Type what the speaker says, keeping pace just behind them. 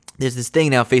there's this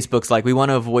thing now. Facebook's like, we want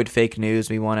to avoid fake news.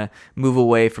 We want to move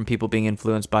away from people being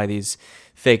influenced by these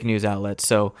fake news outlets.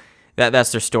 So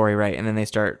that's their story, right? And then they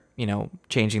start,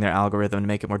 changing their algorithm to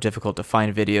make it more difficult to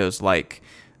find videos like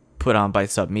put on by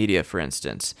Submedia, for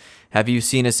instance. Have you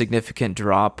seen a significant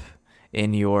drop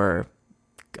in your,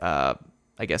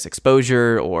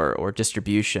 exposure or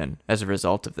distribution as a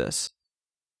result of this?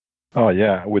 Oh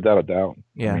yeah, without a doubt. I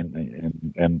Yeah. mean,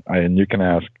 and you can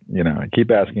ask,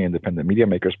 keep asking independent media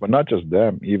makers, but not just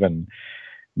them, even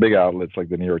big outlets like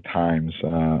the New York Times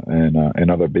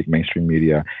and other big mainstream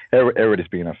media. Everybody's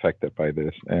being affected by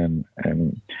this, and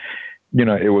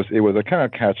it was a kind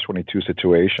of catch-22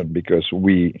 situation because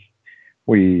we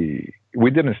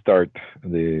didn't start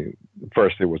the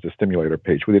first. It was the stimulator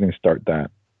page. We didn't start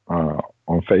that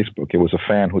on Facebook. It was a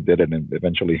fan who did it and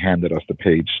eventually handed us the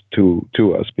page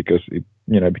to us because it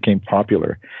became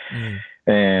popular.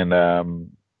 Mm.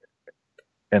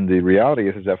 And the reality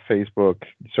is that Facebook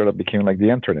sort of became like the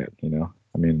internet.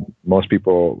 I mean, most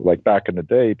people, like back in the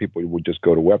day, people would just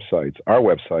go to websites. Our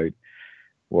website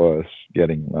was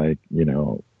getting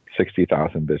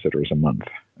 60,000 visitors a month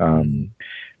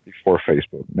before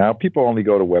Facebook. Now people only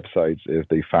go to websites if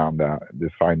they find out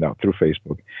through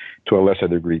Facebook, to a lesser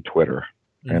degree Twitter,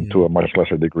 and to a much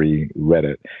lesser degree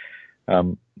Reddit.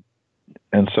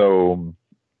 And so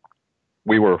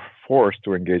we were forced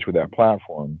to engage with that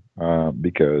platform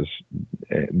because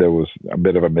there was a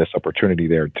bit of a missed opportunity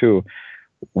there too,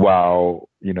 while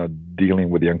dealing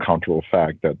with the uncomfortable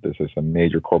fact that this is a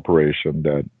major corporation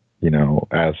that,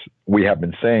 as we have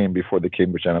been saying before the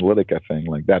Cambridge Analytica thing,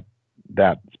 like that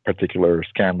particular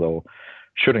scandal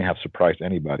shouldn't have surprised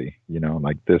anybody.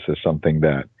 This is something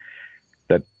that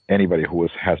anybody who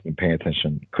has been paying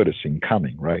attention could have seen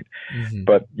coming, right? Mm-hmm.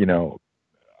 But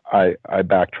I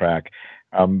backtrack.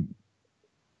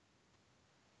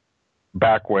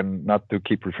 Back when, not to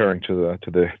keep referring to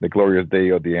the glorious day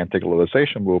of the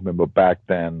anti-globalization movement, but back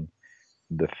then,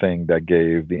 the thing that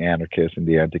gave the anarchist and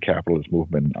the anti-capitalist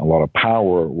movement a lot of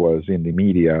power was in the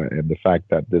media, and the fact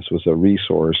that this was a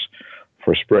resource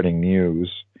for spreading news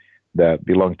that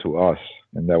belonged to us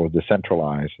and that was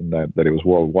decentralized and that it was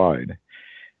worldwide.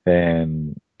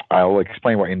 And I'll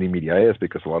explain what indie media is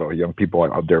because a lot of young people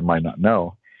out there might not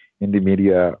know. Indie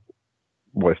media,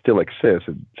 what still exists,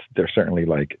 there's certainly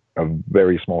like a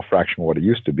very small fraction of what it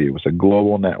used to be. It was a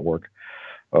global network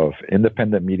of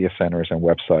independent media centers and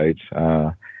websites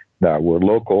that were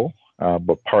local,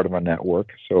 but part of a network.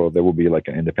 So there will be like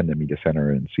an independent media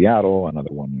center in Seattle,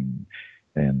 another one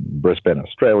in Brisbane,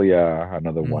 Australia,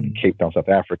 another one in Cape Town, South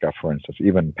Africa, for instance.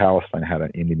 Even Palestine had an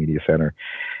indie media center,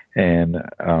 and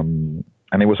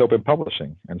it was open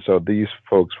publishing. And so these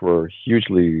folks were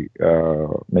hugely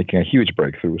making a huge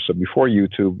breakthrough. So before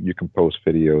YouTube, you can post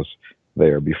videos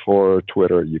there. Before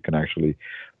Twitter, you can actually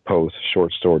post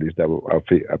short stories that will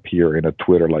appear in a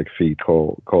Twitter-like feed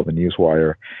called the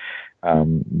Newswire.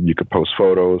 You could post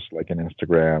photos like in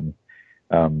Instagram.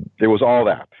 It was all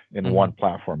that in one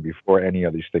platform before any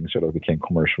of these things sort of became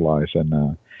commercialized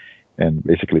and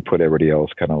basically put everybody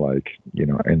else kind of like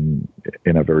in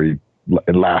a very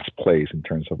last place in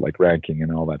terms of like ranking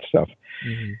and all that stuff.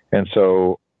 And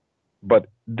so, but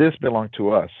this belonged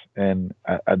to us, and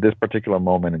at this particular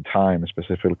moment in time,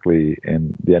 specifically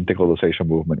in the anti-globalization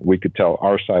movement, we could tell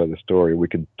our side of the story. We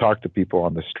could talk to people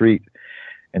on the street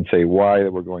and say why they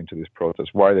were going to this protest,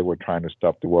 why they were trying to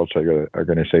stop the World Trade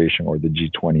Organization or the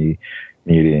G20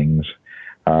 meetings,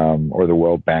 or the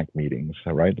World Bank meetings,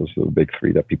 right? Those are the big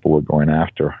three that people were going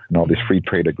after, and all these free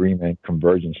trade agreement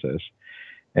convergences.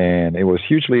 And it was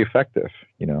hugely effective,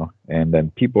 and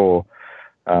then people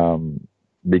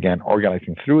began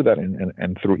organizing through that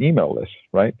and through email lists,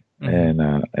 right? And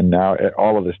now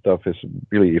all of this stuff is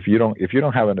really, if you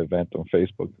don't have an event on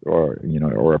Facebook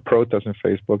or a protest on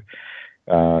Facebook,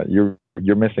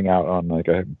 you're missing out on like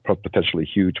a potentially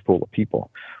huge pool of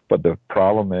people. But the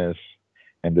problem is,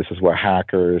 and this is what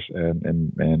hackers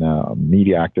and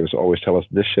media actors always tell us,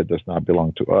 this shit does not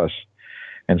belong to us.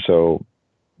 And so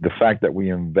the fact that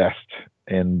we invest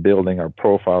in building our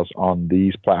profiles on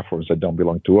these platforms that don't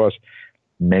belong to us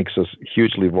makes us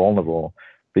hugely vulnerable,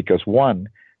 because one,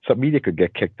 Submedia could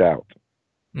get kicked out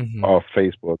of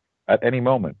Facebook at any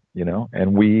moment,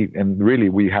 and we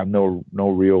have no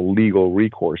real legal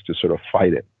recourse to sort of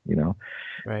fight it,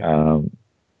 Right.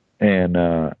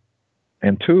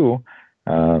 And two,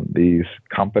 these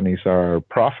companies are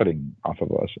profiting off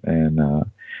of us,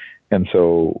 and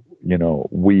so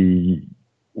we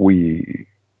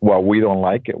while we don't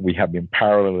like it, we have been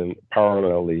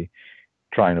parallelly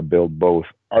trying to build both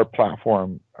our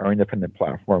platform, our independent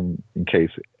platform, in case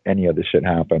any of this shit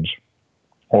happens,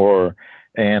 or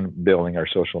and building our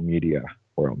social media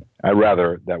world. I'd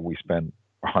rather that we spend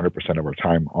 100% of our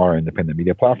time on our independent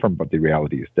media platform, but the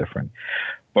reality is different.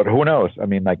 But who knows? I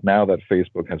mean, like now that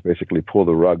Facebook has basically pulled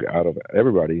the rug out of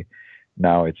everybody,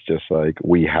 now it's just like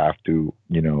we have to,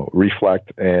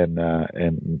 reflect and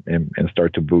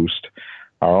start to boost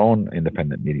our own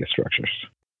independent media structures.